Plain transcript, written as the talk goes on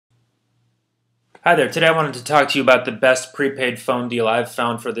Hi there. Today I wanted to talk to you about the best prepaid phone deal I've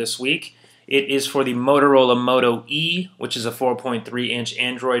found for this week. It is for the Motorola Moto E, which is a 4.3-inch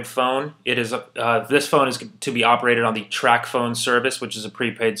Android phone. This phone is to be operated on the Tracfone service, which is a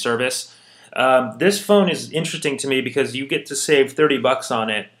prepaid service. This phone is interesting to me because you get to save 30 bucks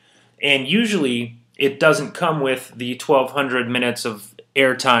on it, and usually it doesn't come with the 1,200 minutes of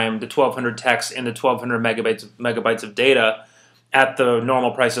airtime, the 1,200 texts, and the 1,200 megabytes of data at the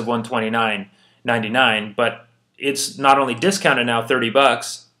normal price of $129.99, but it's not only discounted now 30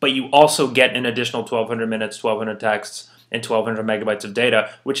 bucks, but you also get an additional 1,200 minutes, 1,200 texts, and 1,200 megabytes of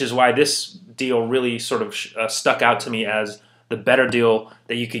data, which is why this deal really sort of stuck out to me as the better deal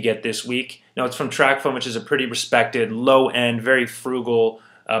that you could get this week. Now, it's from Tracfone, which is a pretty respected, low-end, very frugal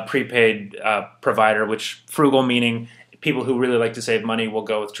prepaid provider, which frugal meaning people who really like to save money will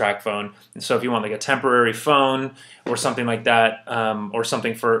go with Tracfone. And so if you want like a temporary phone or something like that, or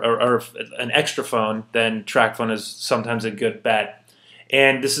something or an extra phone, then Tracfone is sometimes a good bet.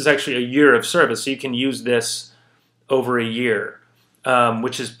 And this is actually a year of service, so you can use this over a year,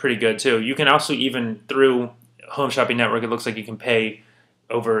 which is pretty good too. You can also, even through Home Shopping Network, it looks like you can pay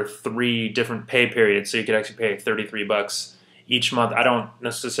over 3 different pay periods, so you could actually pay 33 bucks each month. I don't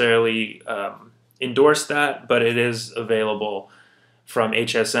necessarily endorse that, but it is available from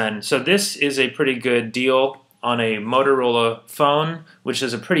HSN. So this is a pretty good deal on a Motorola phone, which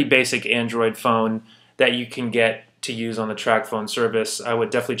is a pretty basic Android phone that you can get to use on the Tracfone service. I would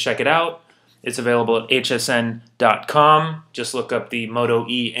definitely check it out. It's available at hsn.com. Just look up the Moto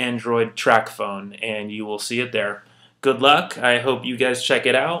E Android Tracfone and you will see it there. Good luck. I hope you guys check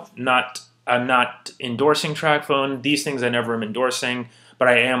it out. I'm not endorsing Tracfone. These things I never am endorsing, but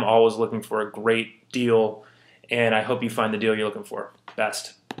I am always looking for a great deal, and I hope you find the deal you're looking for.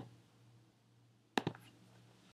 Best.